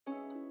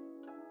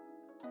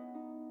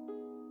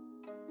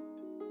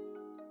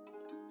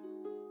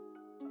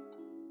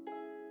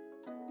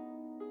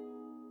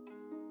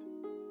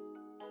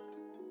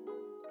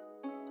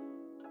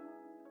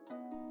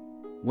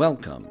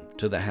Welcome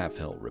to the Half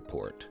Hill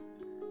Report.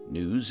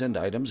 News and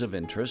items of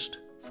interest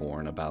for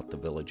and about the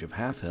village of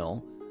Half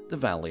Hill, the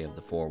Valley of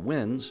the Four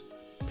Winds,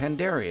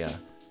 Pandaria,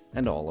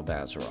 and all of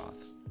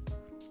Azeroth.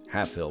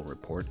 Half Hill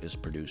Report is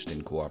produced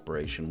in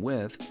cooperation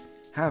with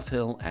Half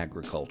Hill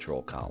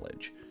Agricultural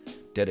College,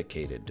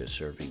 dedicated to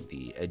serving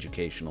the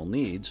educational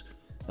needs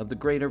of the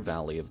greater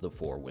Valley of the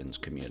Four Winds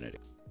community.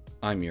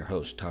 I'm your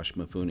host, Tosh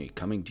Mifune,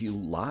 coming to you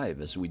live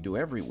as we do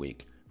every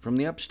week from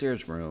the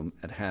upstairs room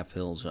at Half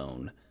Hill's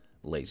own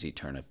Lazy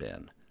Turnip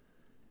Inn.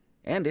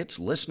 And it's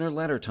listener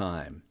letter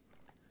time.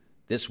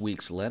 This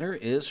week's letter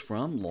is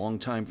from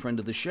longtime friend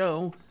of the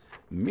show,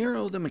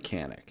 Miro the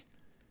Mechanic,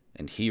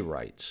 and he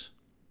writes,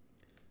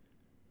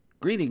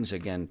 "Greetings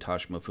again,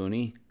 Tosh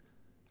Mifune.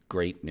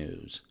 Great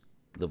news.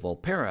 The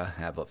Vulpera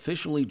have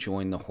officially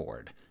joined the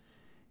Horde.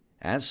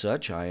 As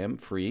such, I am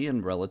free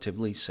and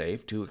relatively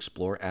safe to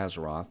explore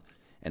Azeroth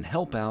and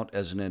help out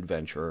as an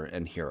adventurer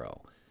and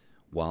hero,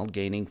 while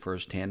gaining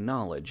first-hand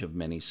knowledge of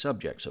many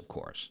subjects, of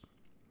course.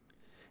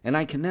 And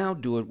I can now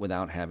do it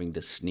without having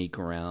to sneak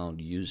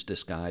around, use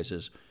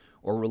disguises,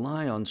 or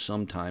rely on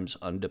sometimes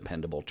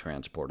undependable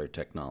transporter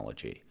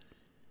technology.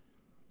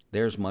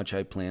 There's much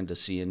I plan to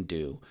see and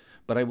do,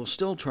 but I will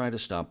still try to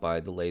stop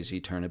by the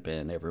Lazy Turnip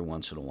Inn every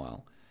once in a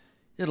while.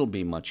 It'll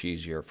be much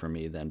easier for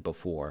me than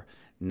before,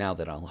 now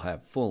that I'll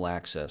have full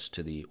access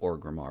to the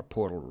Orgrimmar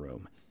portal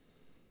room.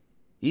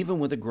 Even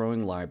with a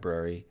growing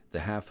library,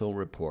 the Half Hill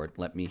Report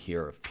let me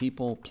hear of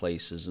people,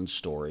 places, and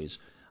stories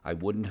I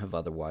wouldn't have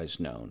otherwise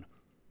known.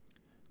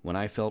 When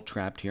I felt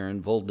trapped here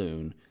in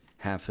Vol'dun,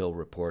 Half Hill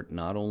Report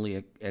not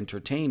only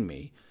entertained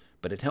me,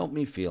 but it helped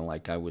me feel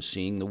like I was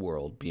seeing the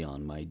world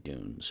beyond my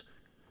dunes.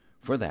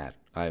 For that,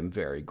 I am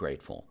very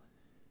grateful.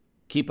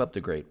 Keep up the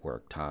great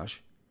work,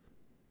 Tosh.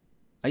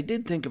 I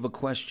did think of a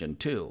question,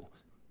 too.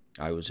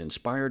 I was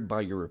inspired by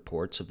your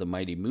reports of the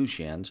mighty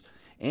Mooshans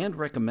and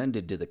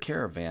recommended to the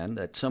caravan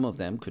that some of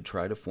them could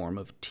try to form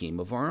a team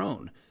of our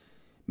own.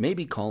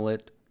 Maybe call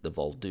it the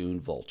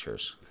Vol'dun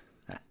Vultures.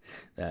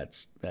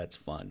 That's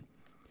fun.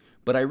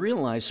 But I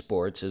realize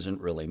sports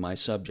isn't really my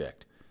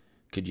subject.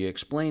 Could you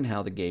explain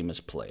how the game is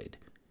played?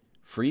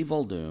 Free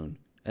Vol'dun,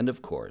 and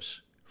of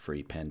course,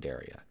 free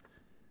Pandaria.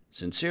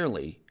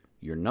 Sincerely,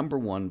 your number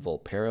one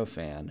Vulpera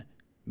fan,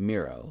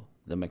 Miro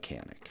the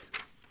Mechanic."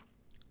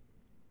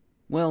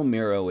 Well,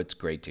 Miro, it's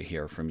great to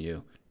hear from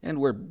you, and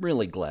we're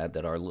really glad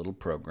that our little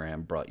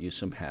program brought you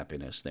some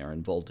happiness there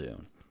in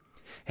Vol'dun.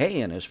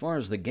 Hey, and as far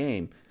as the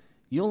game,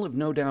 you'll have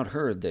no doubt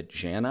heard that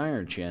Jan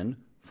Ironchin,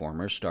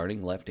 former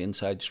starting left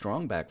inside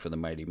strongback for the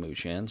mighty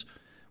Mooshans,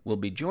 will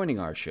be joining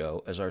our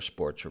show as our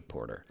sports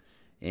reporter,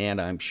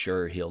 and I'm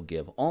sure he'll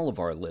give all of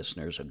our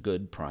listeners a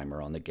good primer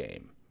on the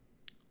game.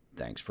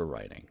 Thanks for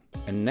writing.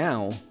 And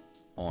now,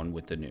 on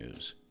with the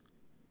news.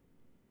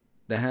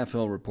 The Half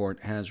Hill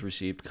Report has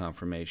received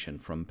confirmation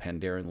from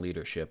Pandaren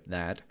leadership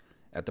that,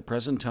 at the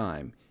present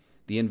time,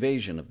 the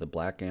invasion of the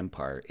Black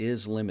Empire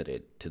is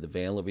limited to the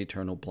Vale of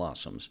Eternal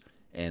Blossoms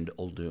and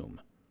Uldum.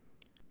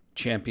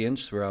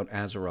 Champions throughout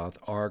Azeroth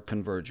are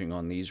converging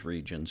on these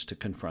regions to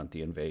confront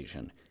the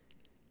invasion.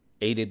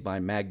 Aided by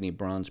Magni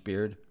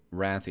Bronzebeard,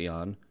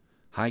 Wrathion,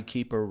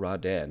 Highkeeper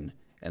Raden,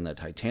 and the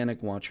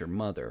Titanic Watcher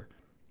Mother,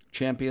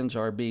 champions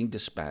are being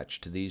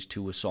dispatched to these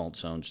two assault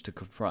zones to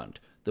confront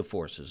the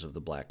forces of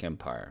the Black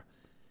Empire.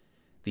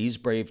 These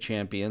brave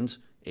champions,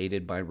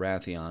 aided by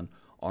Wrathion,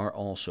 are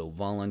also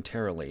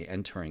voluntarily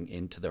entering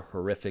into the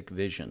horrific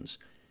visions,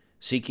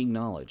 seeking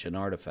knowledge and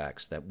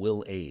artifacts that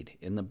will aid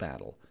in the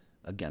battle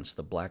against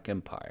the Black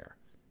Empire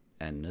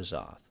and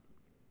N'Zoth.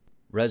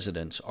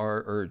 Residents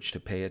are urged to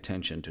pay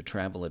attention to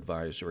travel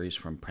advisories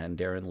from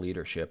Pandaren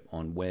leadership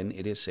on when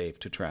it is safe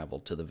to travel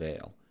to the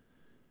Vale.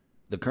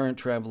 The current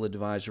travel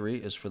advisory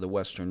is for the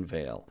Western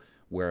Vale,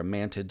 where a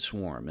mantid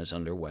swarm is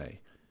underway.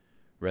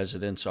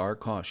 Residents are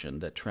cautioned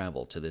that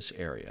travel to this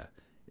area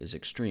is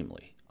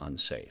extremely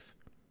unsafe.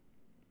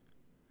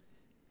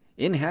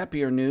 In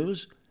happier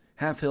news,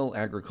 Half Hill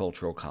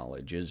Agricultural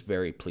College is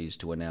very pleased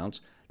to announce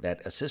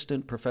that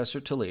Assistant Professor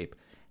Talib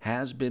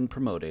has been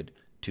promoted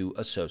to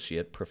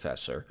Associate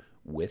Professor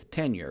with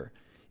tenure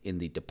in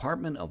the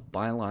Department of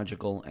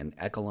Biological and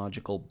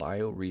Ecological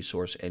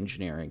Bioresource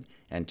Engineering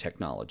and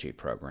Technology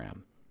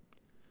program.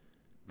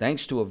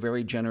 Thanks to a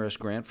very generous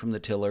grant from the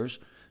Tillers,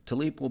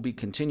 Talib will be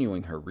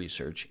continuing her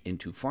research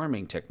into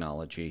farming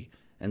technology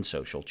and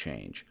social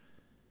change.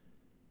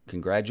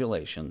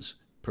 Congratulations,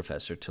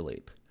 Professor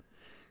Talib.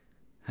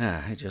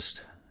 I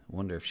just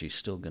wonder if she's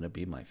still going to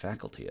be my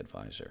faculty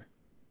advisor.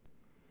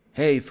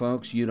 Hey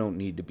folks, you don't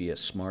need to be as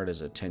smart as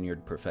a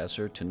tenured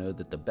professor to know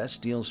that the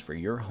best deals for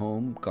your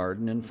home,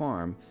 garden, and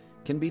farm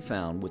can be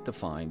found with the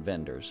fine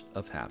vendors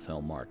of Half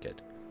Hill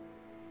Market.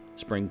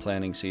 Spring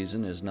planting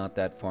season is not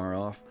that far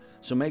off,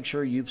 so make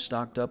sure you've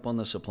stocked up on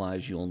the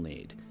supplies you'll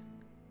need.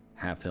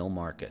 Half Hill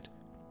Market,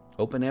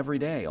 open every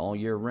day all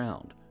year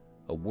round,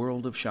 a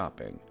world of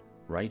shopping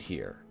right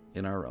here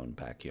in our own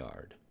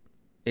backyard.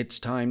 It's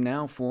time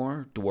now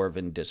for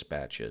Dwarven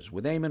Dispatches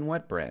with Eamon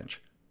Wetbranch,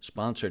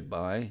 sponsored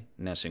by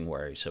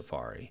Nessingwary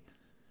Safari.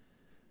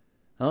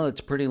 Well,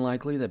 it's pretty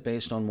likely that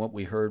based on what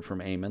we heard from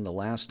Eamon the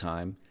last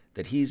time,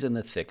 that he's in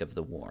the thick of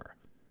the war.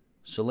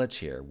 So let's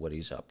hear what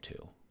he's up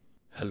to.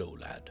 Hello,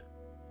 lad,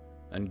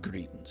 and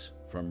greetings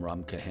from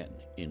Ramkehen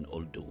in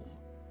Uldum.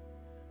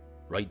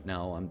 Right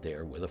now I'm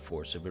there with a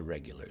force of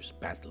irregulars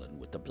battling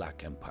with the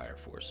Black Empire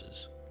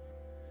forces.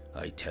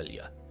 I tell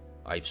ya,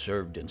 I've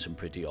served in some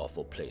pretty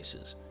awful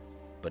places,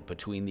 but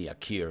between the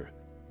Akir,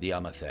 the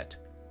Amathet,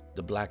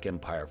 the Black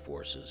Empire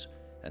forces,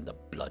 and the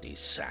bloody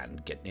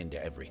sand getting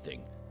into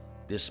everything,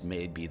 this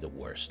may be the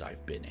worst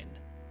I've been in.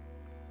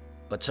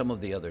 But some of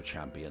the other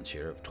champions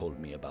here have told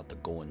me about the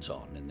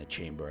goings-on in the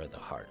Chamber of the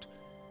Heart,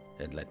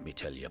 and let me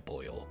tell you,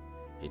 boyo,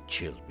 it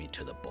chilled me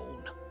to the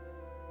bone.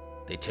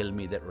 They tell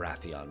me that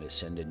Wrathion is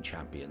sending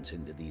champions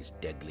into these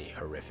deadly,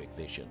 horrific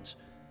visions,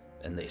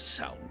 and they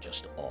sound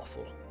just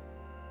awful.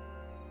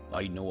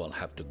 I know I'll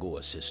have to go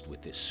assist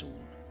with this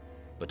soon,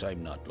 but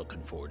I'm not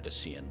looking forward to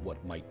seeing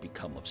what might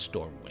become of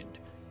Stormwind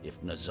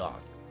if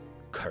N'Zoth,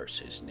 curse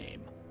his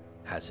name,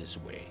 has his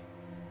way.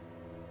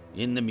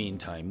 In the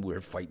meantime,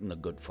 we're fighting the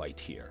good fight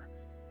here.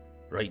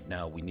 Right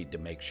now, we need to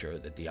make sure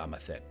that the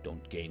Amathet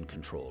don't gain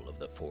control of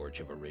the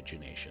Forge of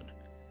Origination.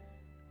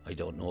 I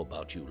don't know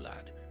about you,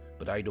 lad,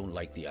 but I don't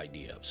like the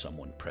idea of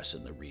someone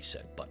pressing the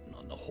reset button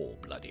on the whole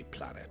bloody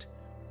planet.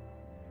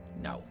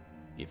 Now,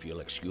 if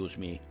you'll excuse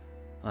me,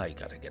 I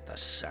gotta get the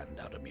sand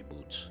out of me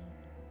boots.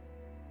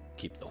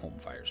 Keep the home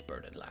fires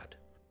burning, lad.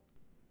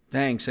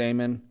 Thanks,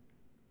 Eamon.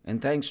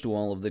 And thanks to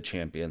all of the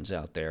champions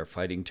out there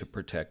fighting to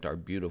protect our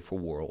beautiful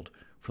world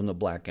from the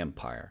Black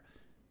Empire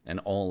and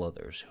all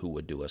others who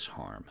would do us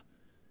harm.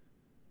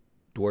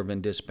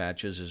 Dwarven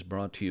Dispatches is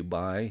brought to you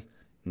by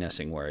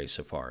Nessingwari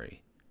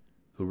Safari,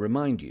 who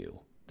remind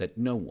you that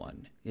no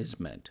one is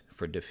meant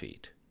for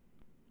defeat.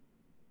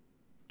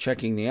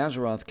 Checking the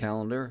Azeroth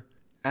calendar,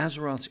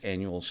 Azeroth's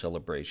annual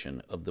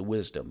celebration of the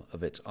wisdom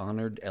of its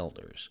honored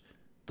elders,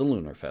 the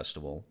Lunar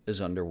Festival,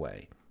 is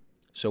underway,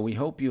 so we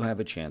hope you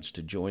have a chance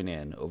to join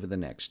in over the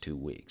next 2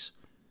 weeks.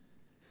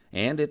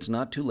 And it's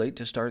not too late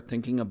to start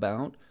thinking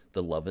about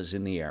the Love is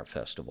in the Air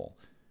Festival,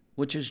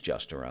 which is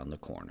just around the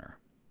corner.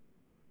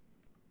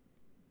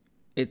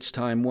 It's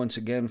time once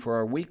again for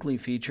our weekly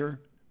feature,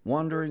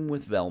 Wandering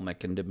with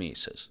Velmic and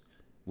Demesis,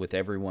 with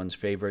everyone's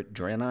favorite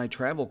Draenei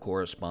travel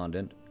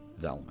correspondent,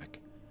 Velmic.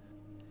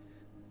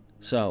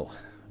 So,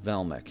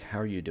 Velmic, how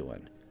are you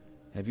doing?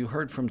 Have you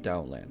heard from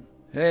Dowlin?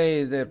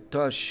 Hey there,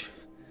 Tosh.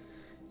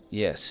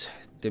 Yes,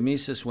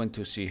 Demesis went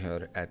to see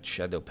her at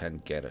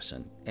Shadowpan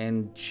Garrison,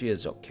 and she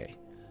is okay,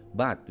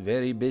 but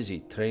very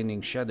busy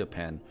training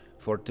Shadowpan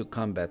for to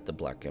combat the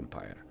Black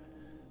Empire.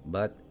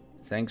 But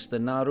thanks to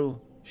Naru,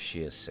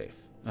 she is safe.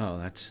 Oh,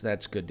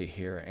 that's good to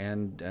hear.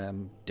 And,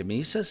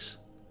 Demesis?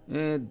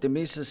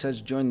 Demesis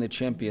has joined the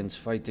champions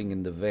fighting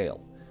in the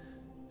Vale.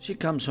 She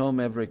comes home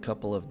every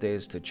couple of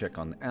days to check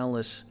on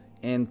Alice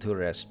and to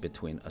rest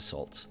between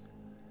assaults.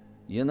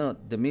 You know,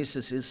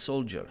 Demesis is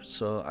soldier,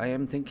 so I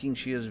am thinking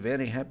she is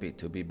very happy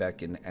to be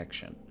back in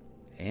action.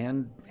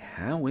 And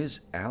how is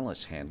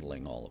Alice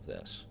handling all of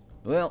this?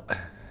 Well,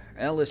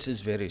 Alice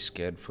is very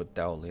scared for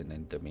Dowlin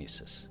and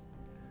Demesis.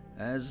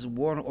 As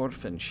war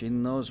orphan, she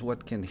knows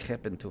what can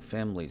happen to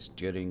families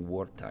during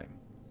wartime.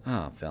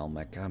 Ah,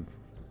 Velmic,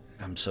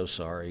 I'm so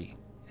sorry.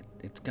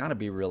 It's got to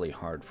be really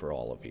hard for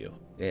all of you.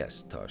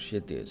 Yes, Tosh,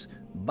 it is.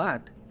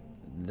 But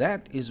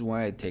that is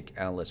why I take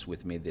Alice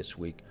with me this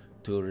week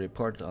to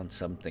report on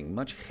something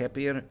much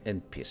happier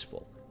and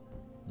peaceful.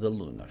 The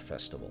Lunar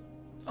Festival.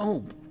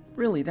 Oh,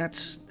 really?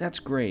 That's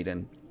great.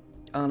 And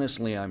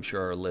honestly, I'm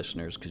sure our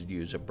listeners could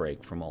use a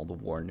break from all the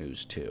war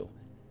news too.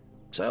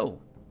 So,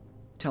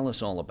 tell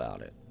us all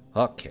about it.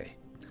 Okay.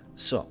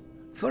 So,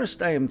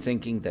 first I am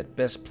thinking that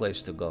best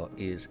place to go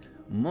is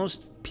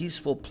most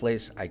peaceful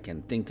place I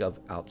can think of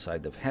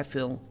outside of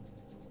Hefil,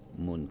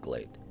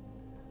 Moonglade.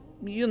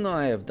 You know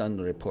I have done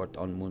a report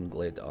on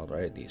Moonglade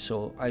already,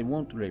 so I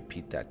won't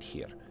repeat that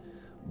here.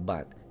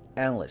 But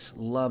Alice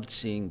loved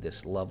seeing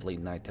this lovely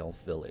Night Elf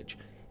village,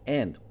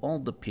 and all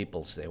the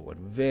peoples there were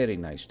very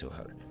nice to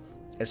her,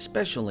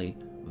 especially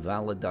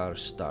Valadar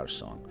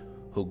Starsong,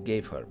 who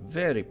gave her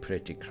very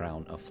pretty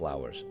crown of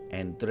flowers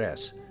and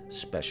dress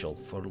special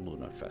for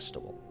Lunar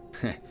Festival.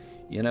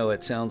 You know,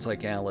 it sounds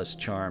like Alice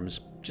charms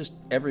just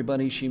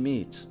everybody she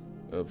meets.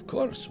 Of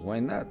course,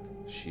 why not?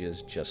 She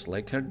is just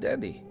like her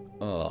daddy.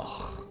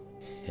 Oh,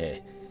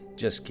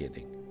 just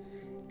kidding.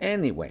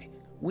 Anyway,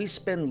 we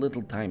spend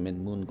little time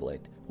in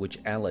Moonglade, which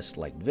Alice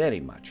liked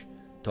very much,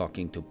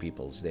 talking to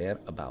peoples there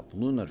about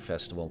Lunar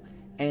Festival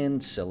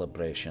and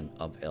celebration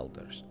of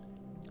elders.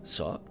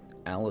 So,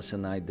 Alice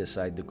and I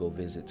decide to go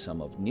visit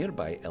some of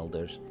nearby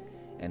elders,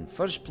 and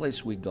first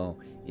place we go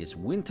is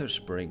Winter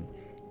Spring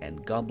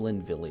and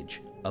Goblin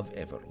Village of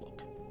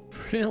Everlook.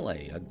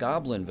 Really? A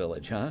goblin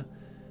village, huh?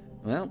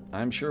 Well,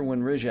 I'm sure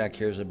when Rizak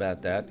hears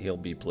about that, he'll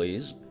be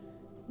pleased.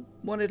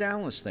 What did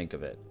Alice think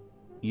of it?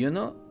 You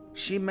know,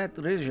 she met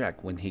Rizak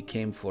when he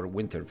came for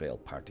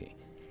Wintervale party,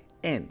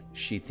 and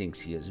she thinks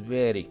he is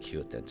very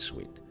cute and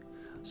sweet.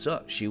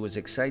 So she was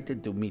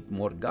excited to meet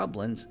more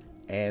goblins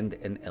and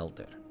an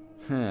elder.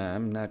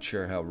 I'm not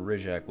sure how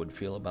Rizak would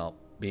feel about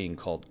being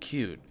called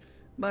cute,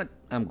 but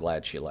I'm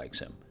glad she likes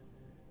him.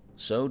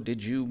 So,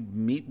 did you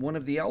meet one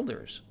of the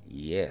elders?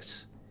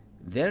 Yes.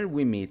 There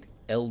we meet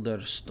Elder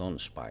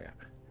Stonespire,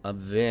 a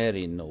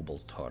very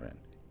noble Tauren.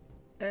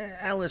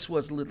 Alice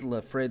was a little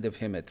afraid of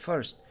him at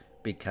first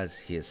because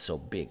he is so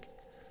big.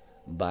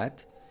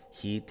 But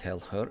he tell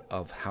her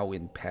of how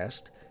in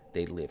past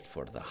they lived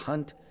for the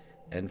hunt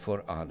and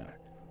for honor.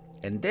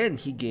 And then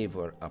he gave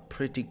her a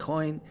pretty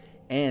coin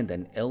and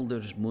an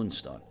elder's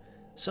moonstone,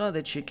 so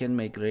that she can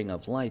make Ring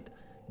of Light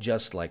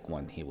just like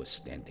one he was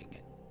standing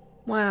in.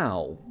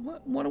 Wow,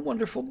 what a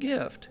wonderful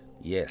gift.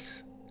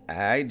 Yes,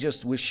 I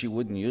just wish she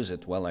wouldn't use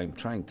it while I'm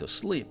trying to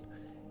sleep.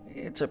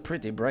 It's a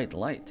pretty bright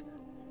light.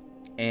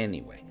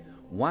 Anyway,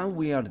 while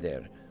we are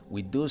there,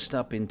 we do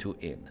stop into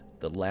Inn,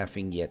 the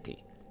Laughing Yeti.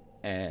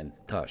 And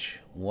Tush,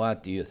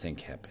 what do you think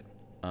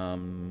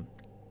happened?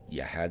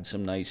 You had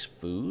some nice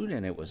food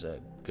and it was a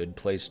good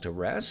place to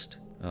rest?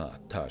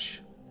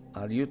 Tush,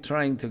 are you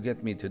trying to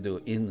get me to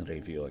do Inn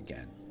review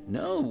again?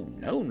 No,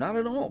 not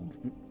at all.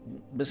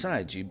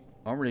 Besides, you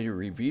already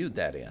reviewed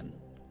that Inn.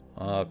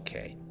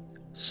 Okay,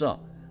 so,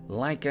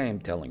 like I am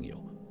telling you,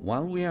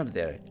 while we are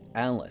there,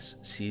 Alice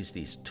sees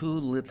these two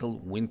little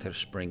winter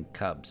spring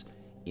cubs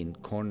in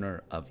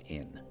corner of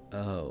Inn.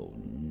 Oh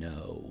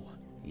no.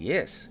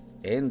 Yes,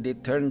 and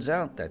it turns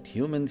out that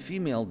human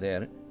female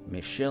there,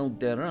 Michelle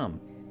Deram,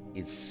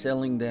 is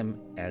selling them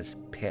as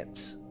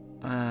pets.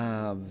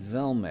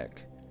 Velmek,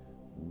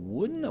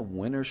 wouldn't a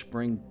winter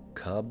spring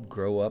cub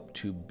grow up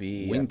to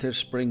be winter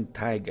spring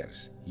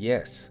tigers?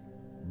 Yes,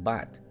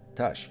 but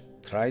Tush,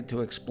 try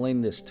to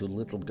explain this to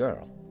little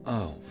girl.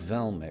 Oh,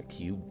 Velmek,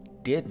 you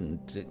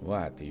didn't.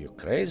 What, are you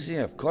crazy?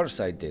 Of course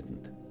I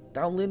didn't.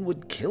 Dowlin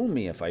would kill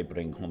me if I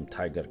bring home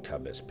tiger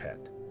cub as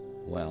pet.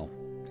 Well,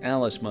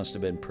 Alice must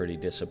have been pretty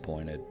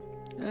disappointed.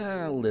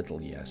 A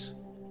little, yes.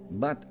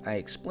 But I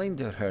explained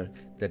to her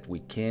that we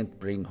can't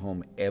bring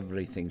home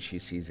everything she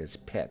sees as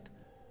pet.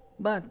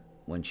 But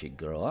when she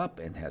grows up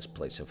and has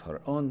place of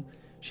her own,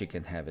 she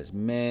can have as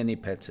many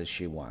pets as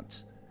she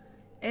wants.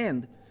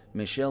 And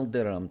Michelle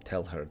Durham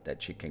tell her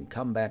that she can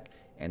come back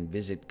and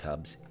visit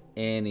cubs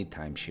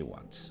anytime she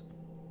wants.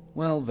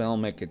 Well,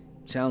 Velmek, it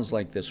sounds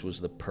like this was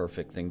the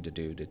perfect thing to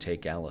do to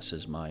take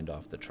Alice's mind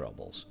off the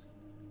troubles.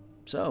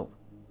 So,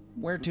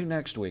 where to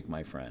next week,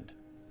 my friend?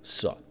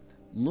 So,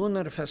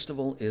 Lunar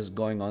Festival is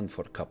going on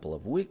for a couple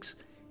of weeks,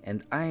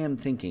 and I am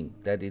thinking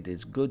that it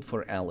is good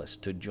for Alice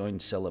to join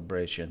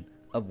celebration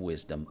of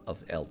Wisdom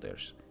of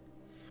Elders.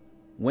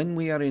 When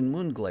we are in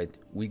Moonglade,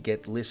 we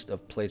get list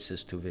of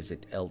places to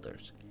visit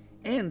elders,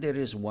 and there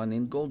is one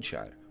in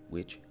Goldshire,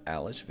 which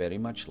Alice very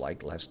much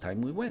liked last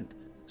time we went.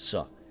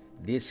 So,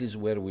 this is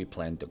where we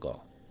plan to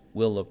go.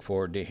 We'll look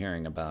forward to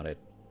hearing about it.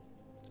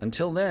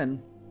 Until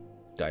then,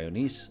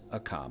 Dionys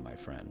Aka, my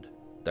friend.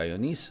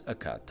 Dionys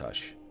Aka,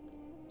 Tush.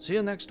 See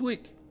you next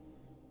week.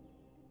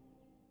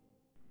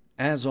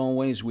 As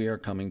always, we are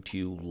coming to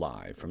you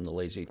live from the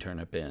Lazy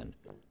Turnip Inn,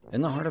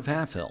 in the heart of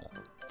Halfhill,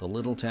 the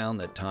little town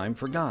that time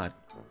forgot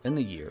and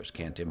the years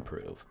can't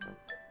improve.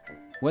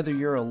 Whether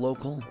you're a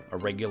local, a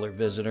regular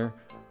visitor,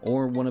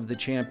 or one of the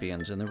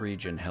champions in the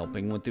region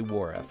helping with the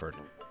war effort,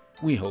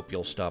 we hope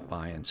you'll stop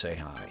by and say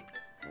hi.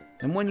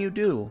 And when you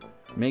do,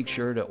 make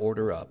sure to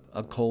order up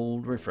a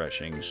cold,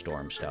 refreshing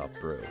Storm Stout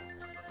brew.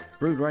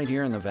 Brewed right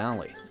here in the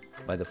valley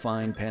by the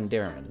fine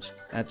Pandarans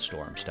at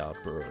Storm Stout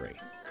Brewery.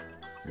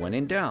 When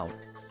in doubt,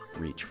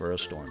 reach for a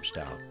Storm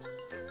Stout.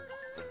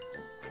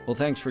 Well,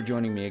 thanks for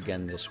joining me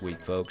again this week,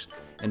 folks,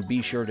 and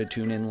be sure to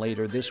tune in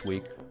later this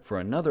week for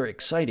another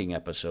exciting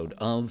episode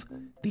of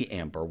The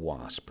Amber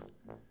Wasp.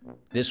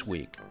 This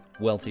week,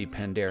 wealthy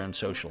Pandaran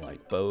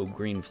socialite Bo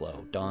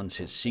Greenflow dons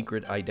his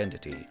secret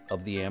identity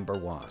of the Amber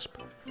Wasp,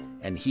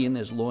 and he and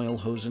his loyal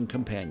Hosen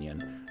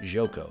companion,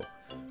 Joko,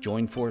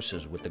 join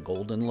forces with the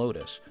Golden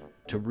Lotus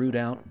to root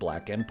out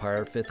Black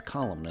Empire 5th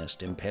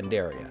columnist in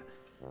Pandaria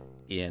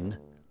in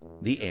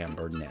the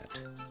Amber Net.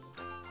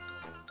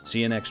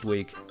 See you next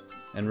week,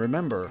 and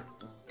remember,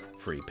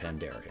 free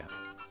Pandaria.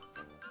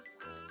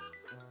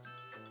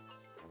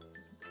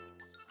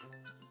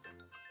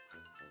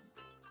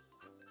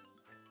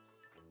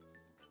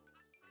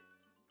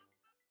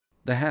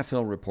 The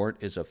Halfhill Report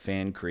is a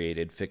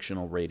fan-created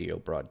fictional radio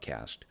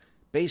broadcast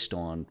based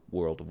on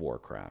World of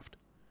Warcraft.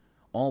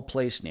 All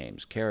place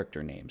names,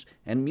 character names,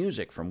 and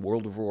music from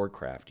World of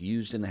Warcraft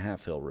used in the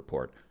Halfhill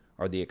Report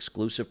are the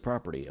exclusive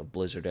property of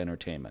Blizzard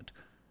Entertainment.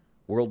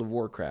 World of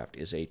Warcraft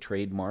is a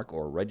trademark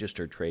or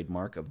registered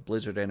trademark of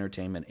Blizzard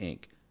Entertainment,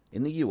 Inc.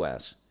 in the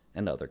U.S.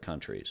 and other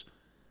countries.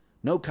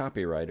 No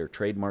copyright or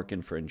trademark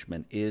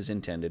infringement is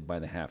intended by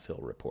the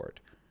Halfhill Report.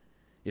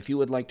 If you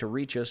would like to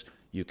reach us,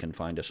 you can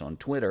find us on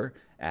Twitter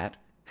at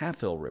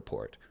Halfhill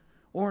Report,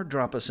 or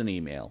drop us an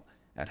email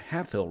at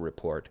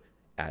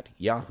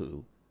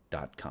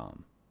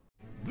halfhillreport@yahoo.com.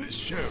 This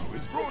show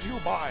is brought to you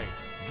by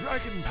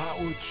Dragon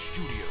Powered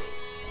Studio.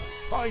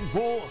 Find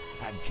more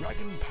at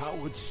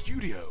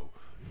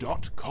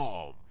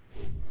dragonpoweredstudio.com.